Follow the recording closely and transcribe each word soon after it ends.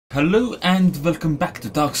Hello and welcome back to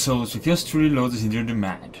Dark Souls with yours truly, Lorden, the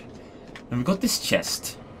Mad. And we got this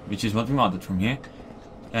chest, which is what we wanted from here.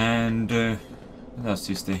 And what else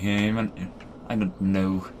is there here? I don't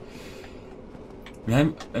know. We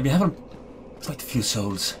have quite a few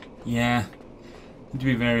souls. Yeah, need to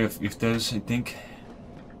be wary of those. I think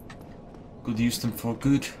could use them for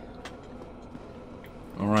good,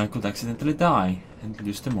 or I could accidentally die and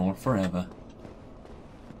lose them all forever.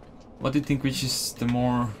 What do you think, which is the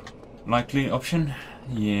more likely option?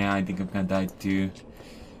 Yeah, I think I'm gonna die too.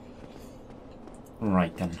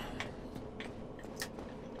 Right then.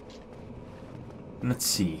 Let's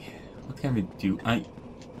see. What can we do? I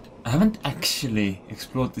haven't actually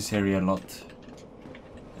explored this area a lot.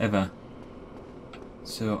 Ever.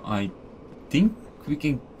 So I think we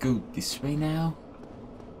can go this way now.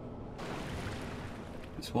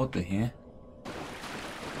 There's water here.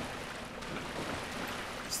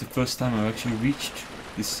 The first time I've actually reached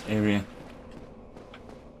this area.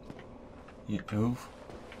 Yeah, oh.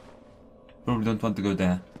 Probably don't want to go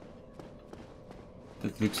there.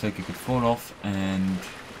 That looks like it could fall off and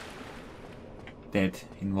dead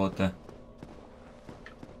in water.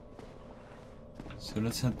 So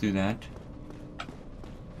let's not do that.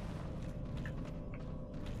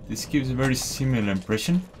 This gives a very similar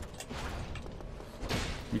impression,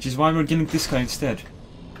 which is why we're killing this guy instead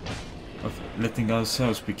of letting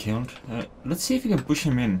ourselves be killed. Let's see if we can push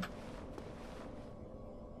him in.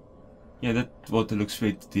 Yeah, that water looks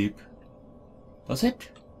way too deep. Does it?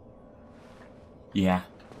 Yeah,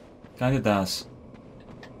 kinda does.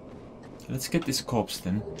 Let's get this corpse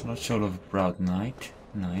then. Not sure of a proud knight.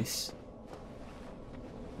 Nice.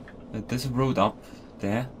 There's a road up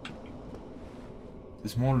there.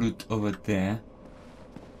 There's more loot over there.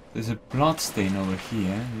 There's a blood stain over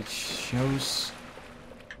here, which shows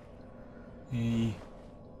a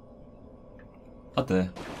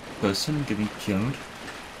other person getting killed.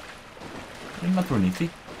 Not Roniti.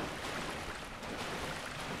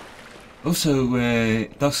 Also,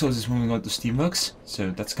 Dark Souls is moving on to Steamworks,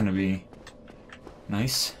 so that's gonna be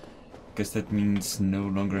nice, because that means no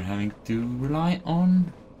longer having to rely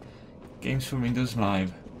on games for Windows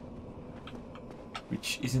Live,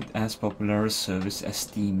 which isn't as popular a service as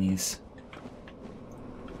Steam is.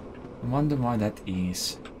 I wonder why that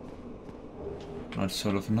is. Not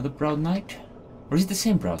sort of another Proud Knight? Or is it the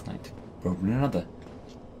same Proud Knight? Probably another.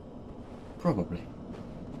 Probably.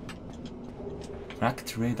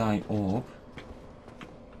 Cracked Red Eye Orb.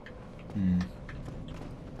 The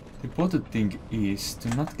important thing is to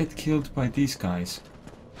not get killed by these guys.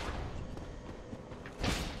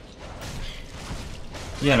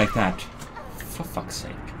 Yeah, like that. For fuck's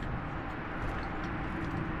sake.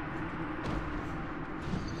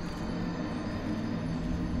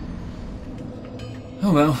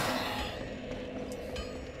 Oh well.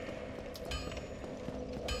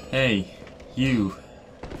 Hey, you.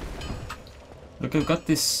 Look, I've got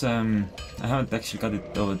this, I haven't actually got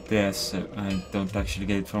it over there, so I don't actually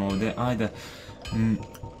get it from over there either.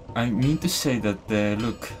 I mean to say that,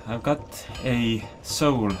 look, I've got a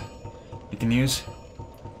soul I can use.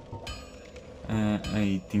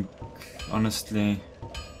 I think, honestly,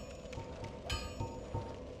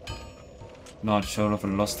 not sure if a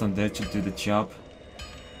Lost Undead should do the job.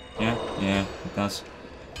 Yeah, it does.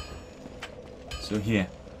 So here.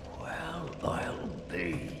 Well, I'll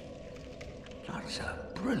be. That's a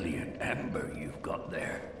brilliant ember you've got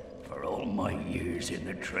there. For all my years in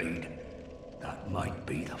the trade, that might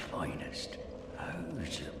be the finest.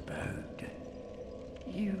 How's about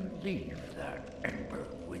you leave that ember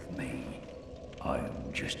with me?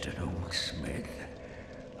 I'm just an old smith.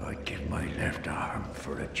 I'd give my left arm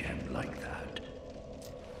for a gem like that.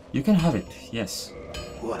 You can have it, yes.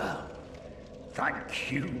 Well,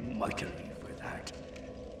 thank you mightily for that.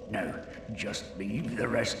 Now, just leave the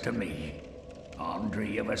rest to me.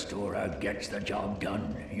 Andre of Astora gets the job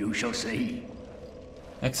done, you shall see.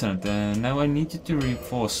 Excellent. Now I need you to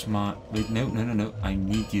reinforce my... Wait, no. I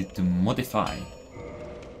need you to modify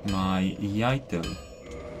my Yaito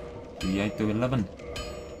to Yaito 11.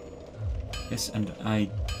 Yes, and I...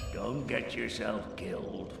 Don't get yourself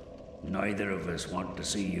killed. Neither of us want to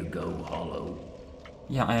see you go hollow.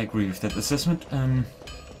 Yeah, I agree with that assessment.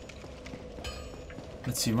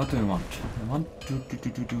 Let's see, what do I want? I want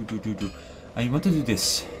to I want to do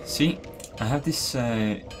this. See, I have this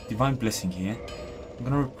divine blessing here. I'm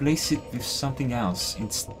gonna replace it with something else.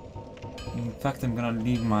 In fact, I'm gonna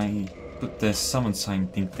leave put the summon sign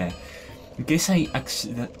thing there, in case I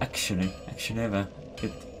actually ever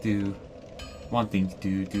get to wanting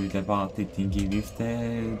to do the party thingy with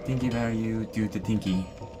the thingy where you do the thingy.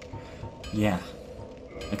 Yeah,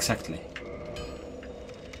 exactly.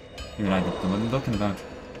 Here, I don't know what I'm talking about.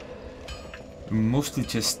 Mostly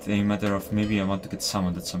just a matter of maybe I want to get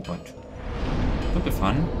summoned at some point. Could be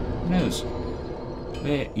fun. Who knows?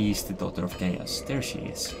 Where is the Daughter of Chaos? There she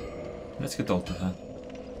is. Let's get all to her.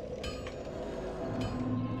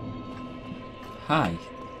 Hi.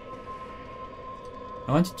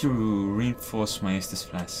 I wanted to reinforce my Estus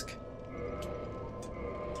flask.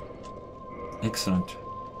 Excellent.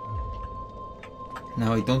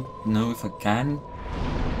 Now I don't know if I can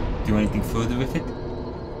do anything further with it.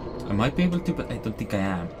 I might be able to, but I don't think I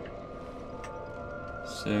am.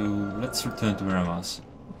 So let's return to where I was.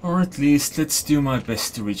 Or at least let's do my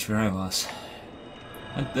best to reach where I was.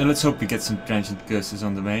 And let's hope we get some transient curses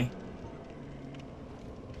on the way.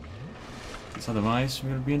 Because otherwise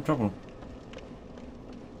we'll be in trouble.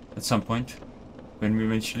 At some point. When we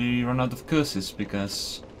eventually run out of curses,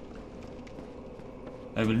 because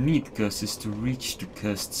I will need curses to reach the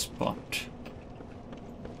cursed spot.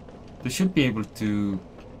 They should be able to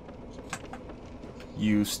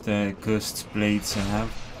use the cursed blades I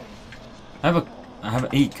have. I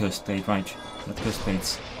have a cursed blade, right? Not cursed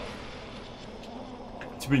blades.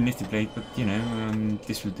 It's a really nifty blade, but you know,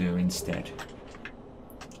 this will do instead.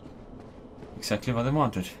 Exactly what I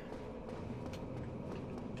wanted.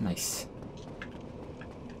 Nice.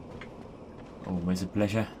 Always a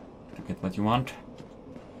pleasure to get what you want.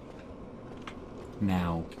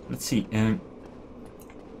 Now, let's see.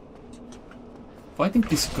 Fighting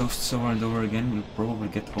these ghosts over and over again will probably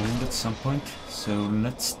get old at some point, so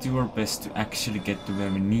let's do our best to actually get to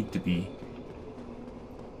where we need to be.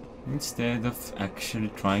 Instead of actually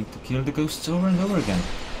trying to kill the ghosts over and over again.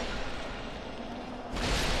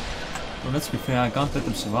 Well, let's be fair, I can't let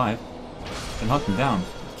them survive. They'll hunt me down,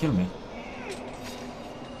 kill me.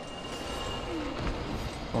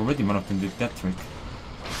 Already one of them did that trick.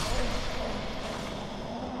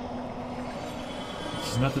 Which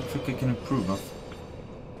is not a trick I can improve of.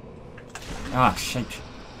 Ah, shit.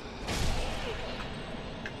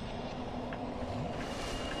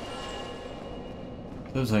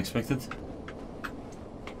 That was unexpected.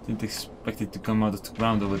 Didn't expect it to come out of the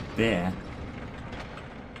ground over there.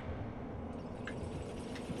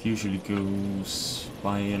 It usually goes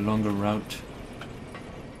by a longer route.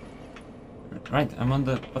 Right, I'm on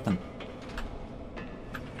the button.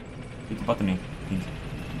 Do the buttoning.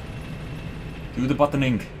 Do the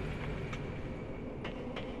buttoning.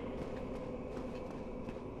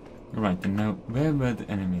 Right, and now, where were the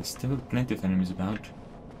enemies? There were plenty of enemies about.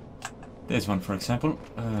 There's one, for example.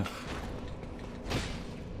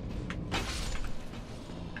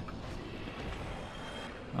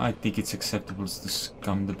 I think it's acceptable to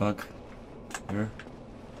scum the bug. Here.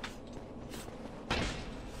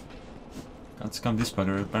 Can't scum this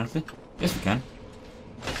bugger, apparently. Yes, we can.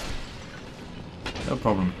 No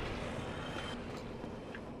problem.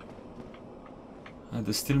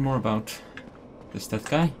 There's still more about. There's that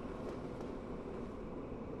guy.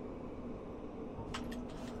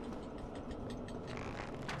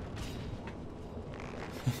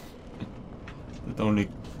 That only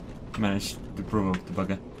managed to provoke the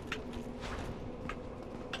bugger.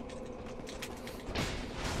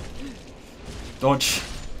 Dodge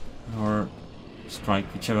or strike,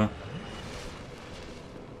 whichever.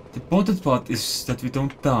 The important part is that we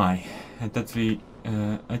don't die and that we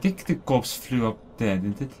I think the corpse flew up there,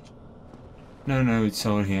 didn't it? No, it's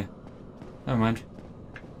over here. Never mind.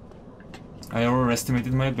 I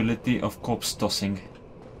overestimated my ability of corpse tossing.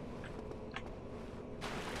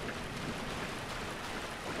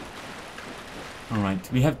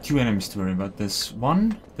 Alright, we have two enemies to worry about. There's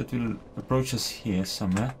one that will approach us here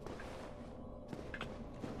somewhere.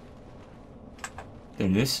 There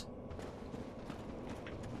it is.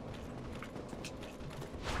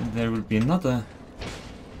 And there will be another.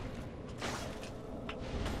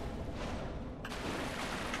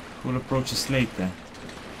 Who will approach us later.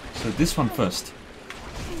 So this one first.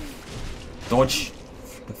 Dodge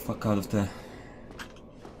the fuck out of there.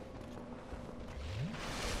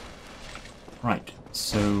 Right,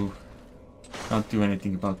 so can't do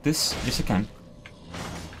anything about this. Yes, I can.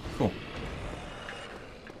 Cool.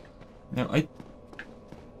 Now I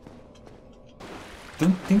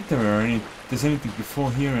don't think there's anything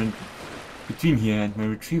before here and between here and my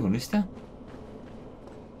retrieval, is there?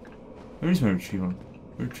 Where is my retrieval?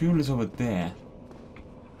 My retrieval is over there.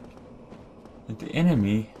 And the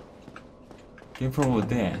enemy came from over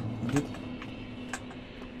there, did it?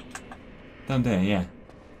 Down there, yeah.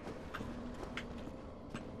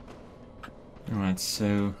 Alright,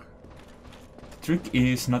 so the trick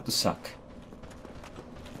is not to suck.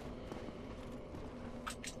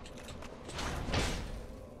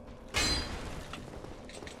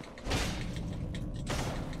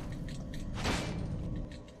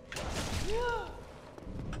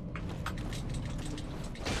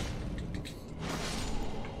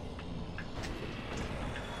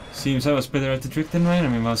 Seems I was better at the trick than my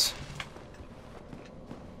enemy was.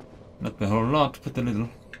 Not by a whole lot, but a little.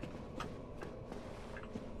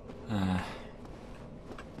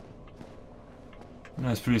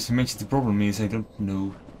 As previously mentioned, the problem is I don't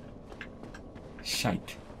know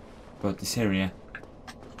shite about this area.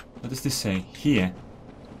 What does this say? Here.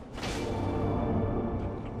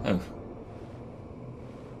 Oh.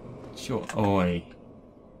 Sure. Oi.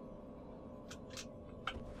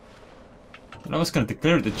 Well, I was gonna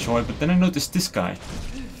declare the joy, but then I noticed this guy.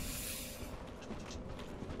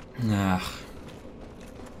 Ah.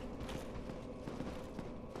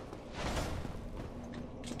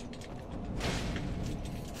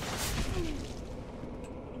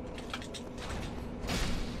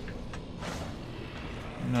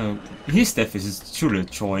 No, his death is truly a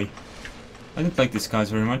joy. I don't like these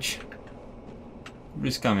guys very much.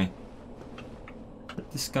 Really scummy.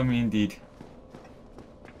 Pretty scummy indeed.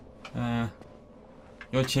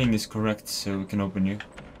 Your chain is correct, so we can open you.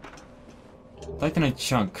 Titanite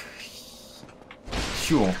chunk.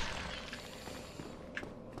 Sure.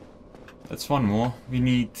 That's one more. We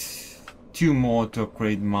need 2 more to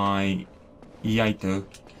upgrade my Yaito.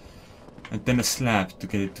 And then a slab to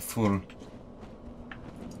get it to full.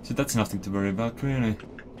 So that's nothing to worry about, really.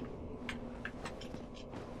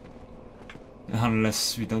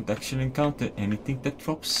 Unless we don't actually encounter anything that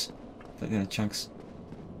drops Titanite chunks.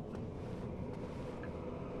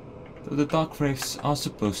 Though the dark wraiths are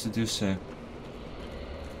supposed to do so.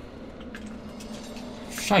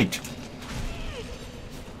 Shite!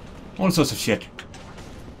 All sorts of shit.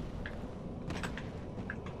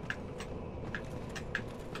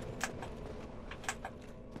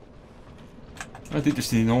 I'm not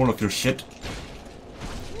interested in all of your shit.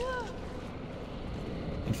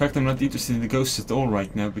 In fact, I'm not interested in the ghosts at all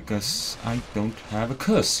right now because I don't have a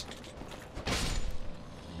curse.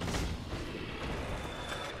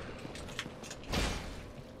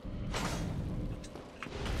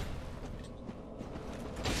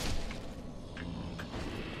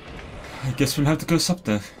 I guess we'll have to go up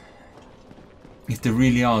there. If there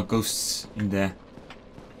really are ghosts in there.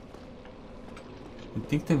 I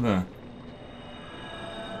think there were.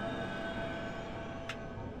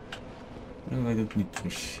 No, I don't need to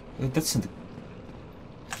push. Oh, that's not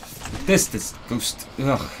this ghost.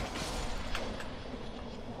 Ugh.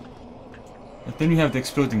 But then we have the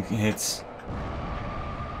exploding heads.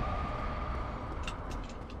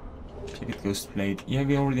 Check it, ghost blade. Yeah,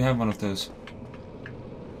 we already have one of those.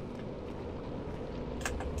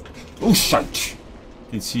 Oh shit!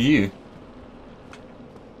 Didn't see you.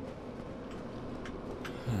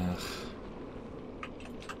 Ugh.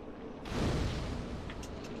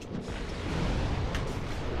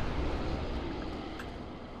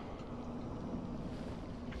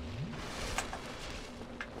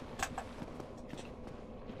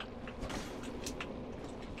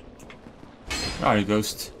 Where are you,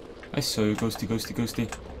 ghost? I saw you, ghosty, ghosty,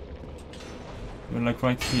 ghosty. You're like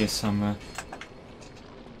right here somewhere.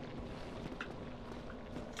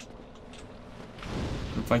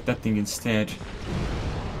 I'll fight that thing instead.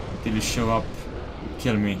 Until you show up and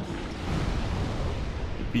kill me.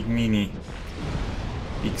 The big meanie.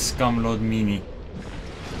 Big scumlord meanie.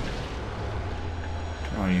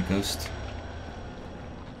 Where are you, ghost?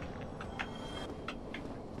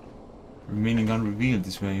 Remaining unrevealed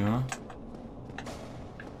is where you are.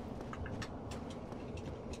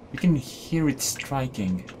 You can hear it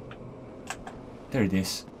striking. There it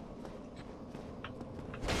is.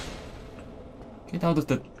 Get out of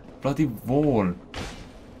that bloody wall.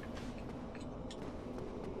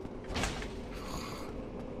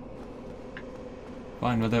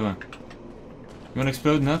 Fine, whatever. You wanna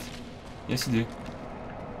explode, Nut? Yes, you do.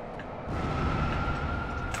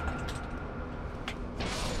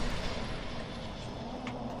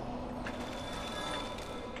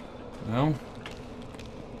 Well,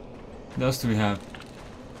 what else do we have?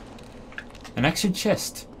 An action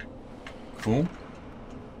chest. Cool.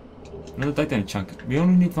 Another Titanite chunk. We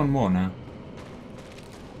only need one more now.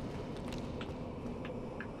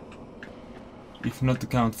 If not to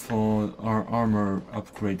count for our armor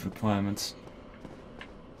upgrade requirements.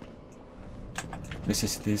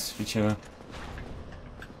 Necessities, whichever.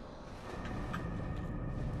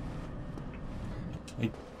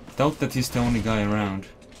 I doubt that he's the only guy around.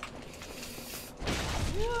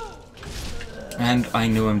 And I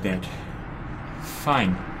know I'm dead.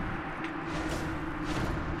 Fine.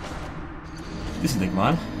 This will take a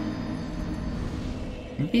while.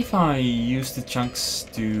 Maybe if I use the chunks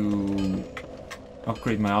to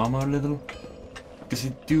upgrade my armor a little. Because I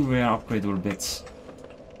do wear upgradable bits.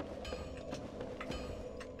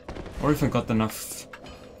 Or if I got enough...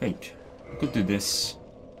 Wait, I could do this.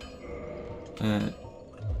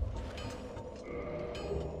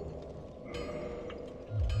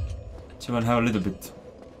 So I'll have a little bit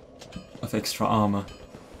of extra armor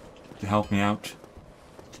to help me out.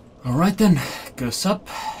 Alright then, goes up.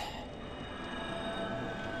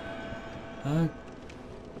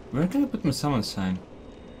 Where can I put my summon sign?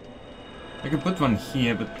 I can put one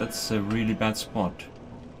here, but that's a really bad spot.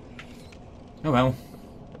 Oh well.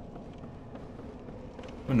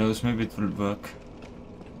 Who knows, maybe it will work.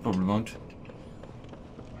 Probably won't.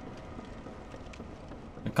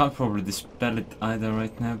 I can't probably dispel it either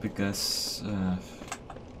right now because...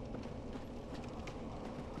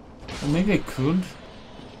 Or maybe I could.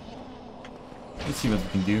 Let's see what we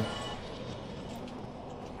can do.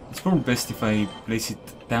 It's probably best if I place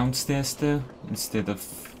it downstairs though, instead of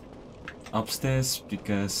upstairs,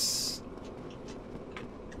 because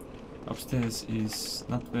upstairs is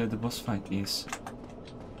not where the boss fight is.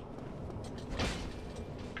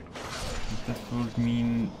 That would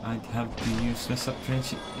mean I'd have to use less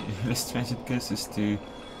transient curses to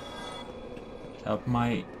help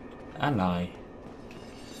my ally.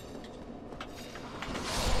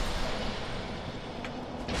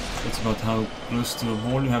 That's about how close to a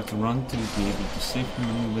wall you have to run to be able to safely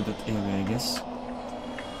maneuver that area, I guess.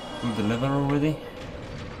 Pull the lever already.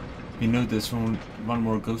 We know there's one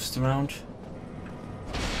more ghost around.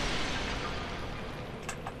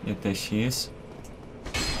 Yeah, there she is.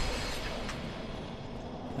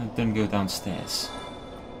 And then go downstairs.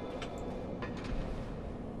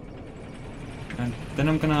 And then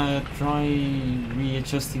I'm gonna try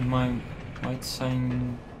readjusting my white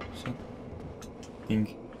sign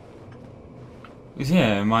thing. Because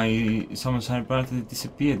yeah, my summon sign apparently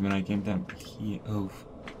disappeared when I came down here. Oh.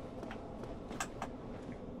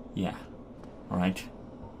 Yeah. Alright.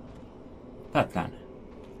 That plan.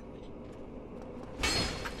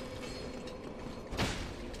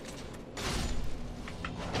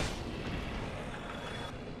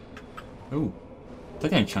 Oh.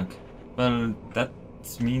 Titanium chunk. Well, that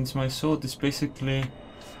means my sword is basically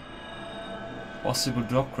possible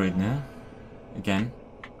to upgrade now. Again.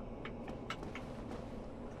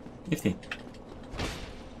 50.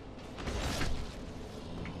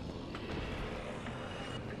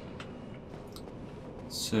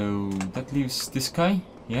 So that leaves this guy,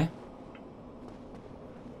 yeah?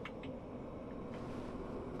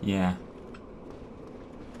 Yeah.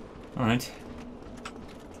 Alright.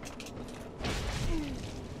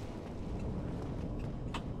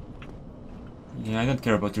 Yeah, I don't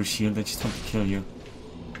care about your shield, I just want to kill you.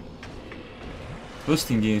 Worst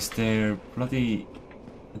thing is their bloody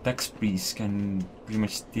attack sprees can pretty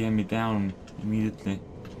much tear me down immediately.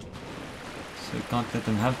 So I can't let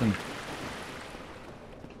them have them.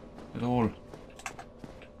 At all.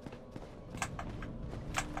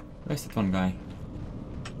 Where's that one guy?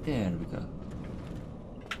 There we go.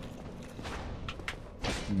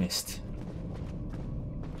 Missed.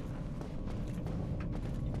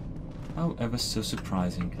 How ever so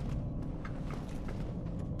surprising.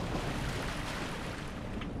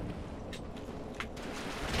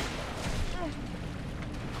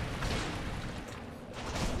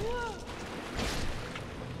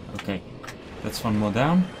 Okay, that's one more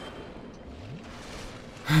down.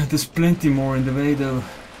 There's plenty more in the way though.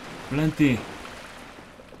 Plenty.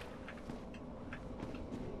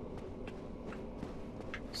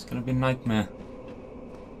 It's gonna be a nightmare.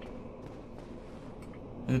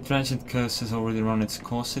 The transient curse has already run its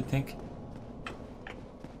course, I think.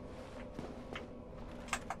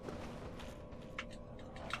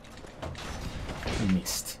 I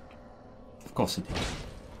missed. Of course it did.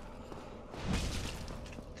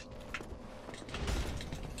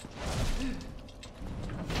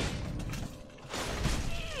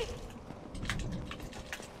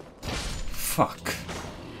 Fuck.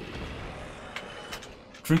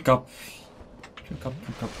 Drink up. Drink up,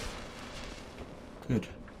 drink up. Good.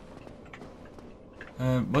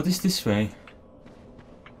 What is this way?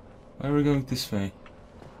 Why are we going this way?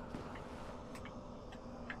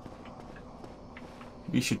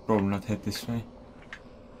 We should probably not head this way.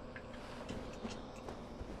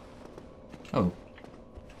 Oh.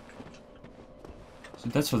 So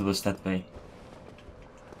that's what was that way.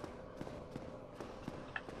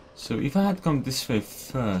 So if I had come this way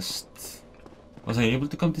first... Was I able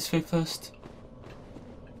to come this way first?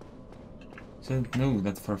 I don't know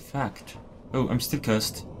that for a fact. Oh, I'm still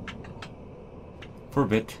cursed. For a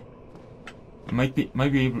bit. I might be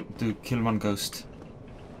able to kill one ghost.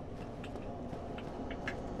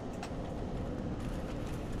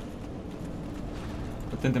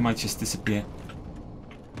 But then they might just disappear.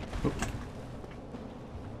 Oh.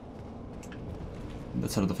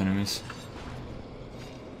 That's a lot of enemies.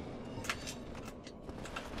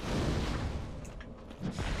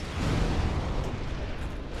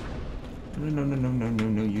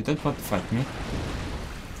 No, you don't want to fight me.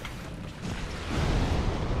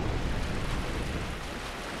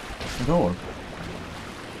 At all.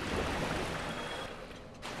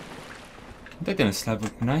 That kind of slab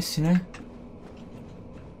would be nice, you know?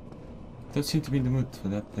 Don't seem to be in the mood for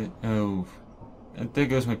that. Oh. And there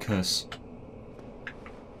goes my curse.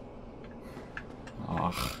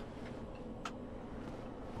 Ah.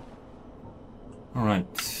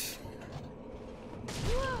 Alright.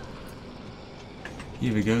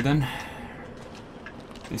 Here we go then.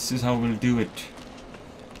 This is how we'll do it.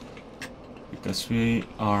 Because we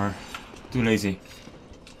are too lazy.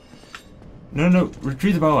 No,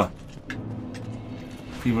 retreat the power.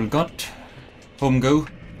 Feeble got. Home go.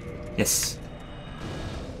 Yes.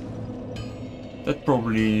 That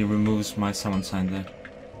probably removes my summon sign there.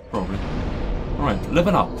 Probably. Alright,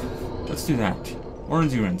 level up. Let's do that. More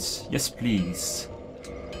endurance. Yes, please.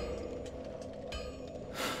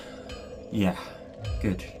 Yeah,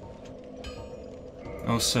 good.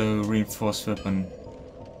 Also, reinforced weapon.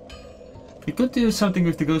 We could do something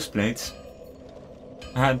with the ghost blades.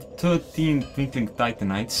 I had 13 twinkling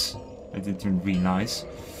titanites. I didn't even realize.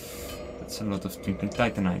 That's a lot of twinkling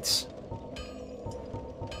titanites.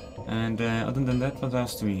 And other than that, what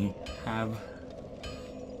else do we have?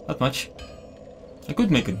 Not much. I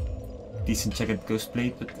could make a decent check ghost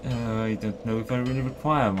blade, but I don't know if I really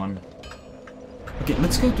require one. Okay,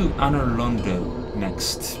 let's go to Honor Londo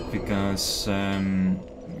next, because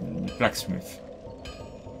blacksmith.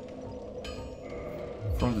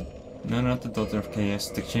 From the no, not the Daughter of Chaos,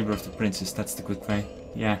 the Chamber of the Princess. That's the quick way.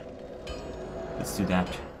 Yeah, let's do that.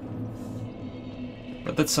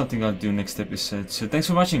 But that's something I'll do next episode. So thanks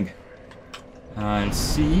for watching. I'll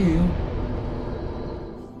see you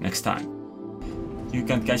next time. You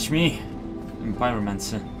can't catch me. I'm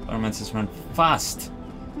Pyromancer. Pyromancers run fast.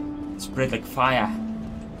 Spread like fire.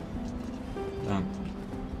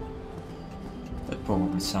 That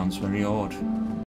probably sounds very odd.